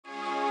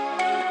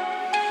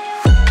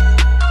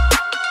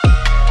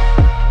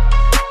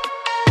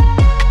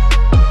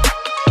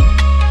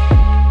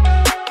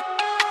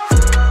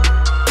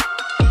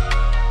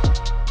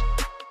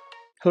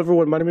Hello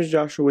everyone, my name is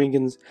Joshua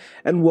Winkins,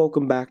 and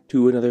welcome back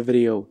to another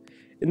video.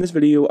 In this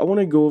video, I want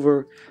to go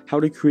over how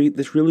to create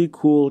this really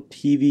cool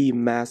TV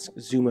mask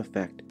zoom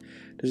effect.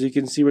 As you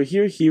can see right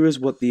here, here is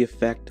what the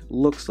effect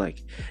looks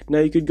like. Now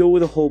you could go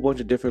with a whole bunch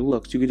of different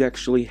looks. You could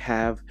actually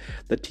have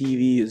the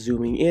TV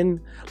zooming in,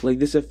 like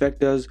this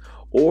effect does,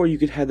 or you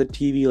could have the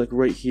TV like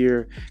right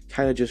here,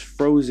 kind of just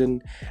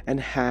frozen, and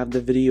have the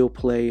video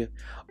play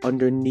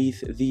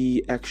underneath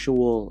the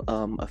actual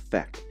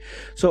effect.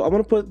 So I'm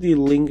going to put the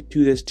link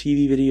to this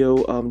TV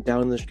video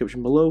down in the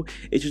description below.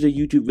 It's just a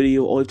YouTube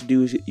video. All you have to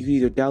do is you can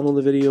either download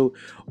the video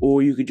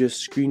or you could just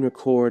screen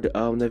record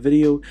the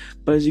video.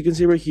 But as you can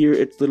see right here,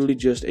 it's literally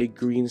just a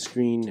green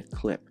screen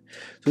clip.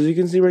 So as you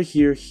can see right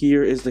here,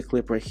 here is the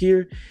clip right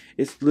here.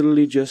 It's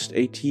literally just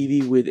a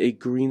TV with a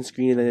green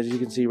screen, and then as you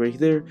can see right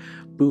there,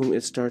 boom,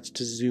 it starts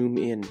to zoom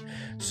in.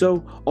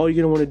 So all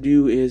you're going to want to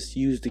do is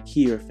use the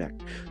keyer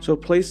effect. So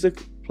place this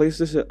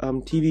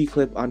TV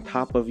clip on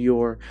top of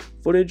your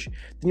footage.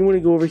 Then you want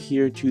to go over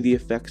here to the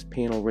effects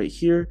panel right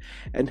here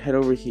and head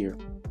over here.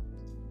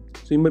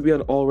 So you might be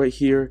on all right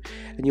here,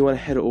 and you want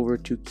to head over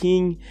to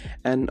keying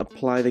and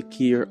apply the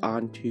keyer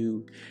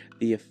onto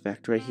the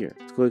effect right here.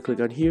 Let's go ahead and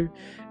click on here,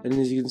 and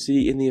as you can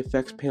see in the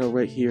effects panel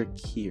right here,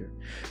 keyer.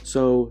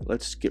 So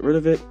let's get rid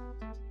of it,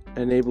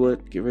 enable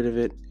it, get rid of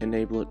it,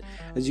 enable it.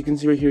 As you can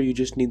see right here, you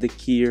just need the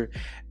keyer,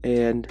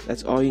 and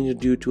that's all you need to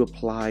do to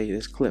apply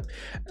this clip.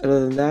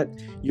 Other than that,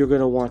 you're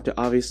going to want to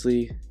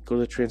obviously go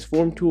to the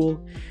transform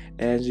tool,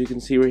 and as you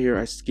can see right here,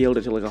 I scaled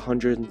it to like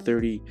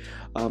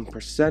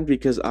 130%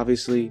 because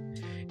obviously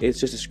it's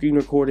just a screen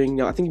recording.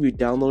 Now I think if you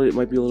download it, it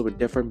might be a little bit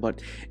different,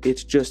 but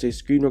it's just a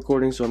screen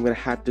recording, so I'm going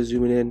to have to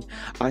zoom it in.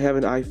 I have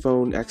an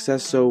iPhone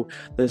XS, so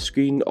the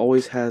screen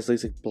always has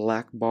like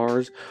black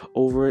bars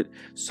over it,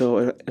 so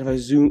if I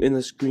zoom in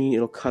the screen,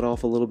 it'll cut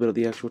off a little bit of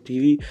the actual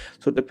TV.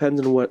 So it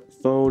depends on what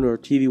phone or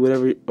TV,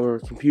 whatever, or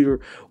computer,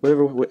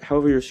 whatever,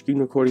 however you're screen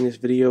recording this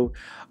video,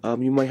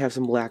 you might have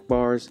some black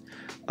bars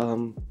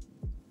on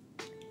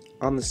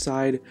the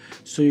side,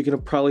 so you're gonna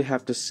probably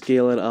have to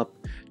scale it up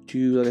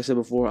to, like I said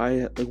before, I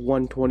had like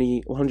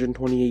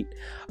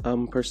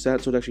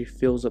 128%, so it actually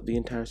fills up the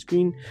entire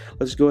screen.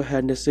 Let's go ahead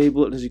and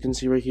disable it. As you can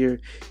see right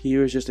here,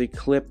 here is just a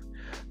clip.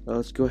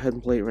 Let's go ahead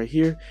and play it right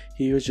here.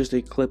 Here is just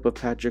a clip of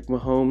Patrick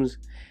Mahomes,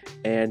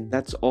 and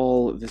that's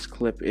all this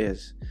clip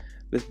is.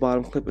 This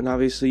bottom clip, and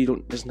obviously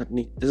you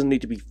doesn't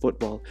need to be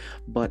football,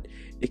 but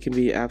it can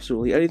be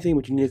absolutely anything.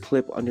 But you need a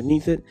clip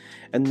underneath it,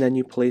 and then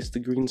you place the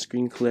green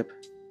screen clip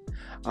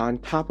on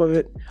top of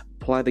it,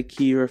 apply the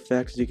keyer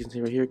effect, as you can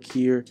see right here,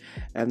 keyer,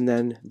 and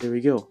then there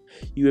we go.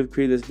 You have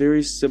created this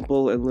very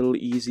simple and little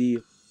easy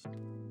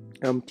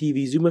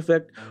TV zoom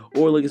effect,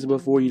 or like I said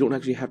before, you don't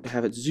actually have to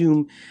have it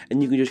zoom,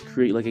 and you can just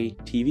create like a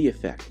TV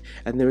effect,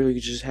 and there you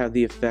just have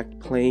the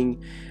effect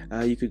playing.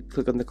 You could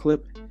click on the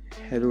clip,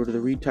 head over to the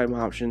read time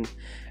option,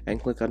 and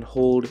click on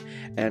hold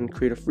and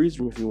create a freeze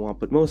room if you want,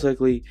 but most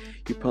likely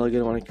you're probably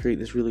going to want to create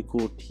this really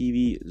cool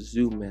TV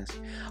zoom mask.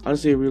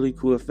 Honestly, a really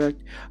cool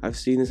effect. I've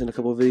seen this in a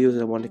couple of videos and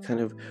I want to kind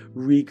of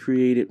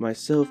recreate it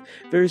myself.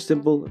 Very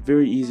simple,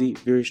 very easy,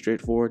 very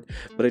straightforward,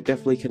 but it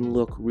definitely can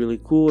look really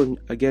cool. And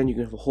again, you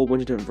can have a whole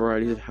bunch of different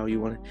varieties of how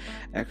you want to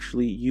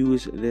actually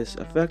use this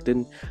effect,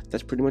 and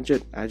that's pretty much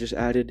it. I just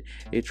added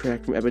a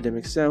track from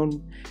Epidemic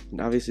Sound,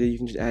 and obviously you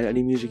can just add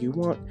any music you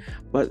want,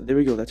 but there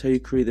we go. That's how you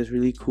create this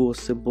really cool,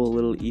 simple,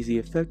 little easy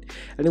effect.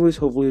 Anyways,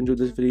 hopefully you enjoyed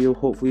this video.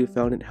 Hopefully you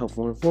found it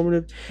helpful and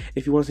informative.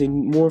 If you want to see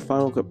more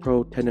Final Cut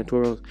Pro 10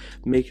 tutorials,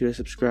 make sure to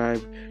subscribe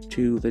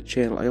to the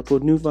channel. I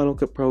upload new Final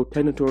Cut Pro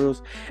 10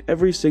 tutorials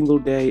every single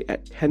day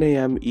at 10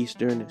 a.m.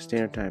 Eastern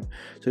Standard Time.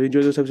 So if you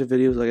enjoy those types of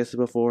videos, like I said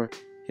before,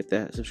 hit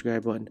that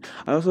subscribe button.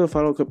 I also have a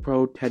Final Cut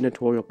Pro 10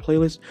 tutorial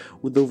playlist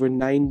with over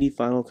 90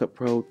 Final Cut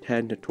Pro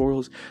 10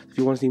 tutorials. If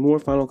you want to see more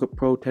Final Cut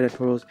Pro 10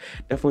 tutorials,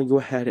 definitely go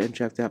ahead and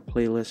check that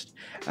playlist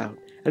out.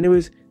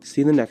 Anyways,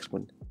 see you in the next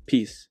one.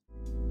 Peace.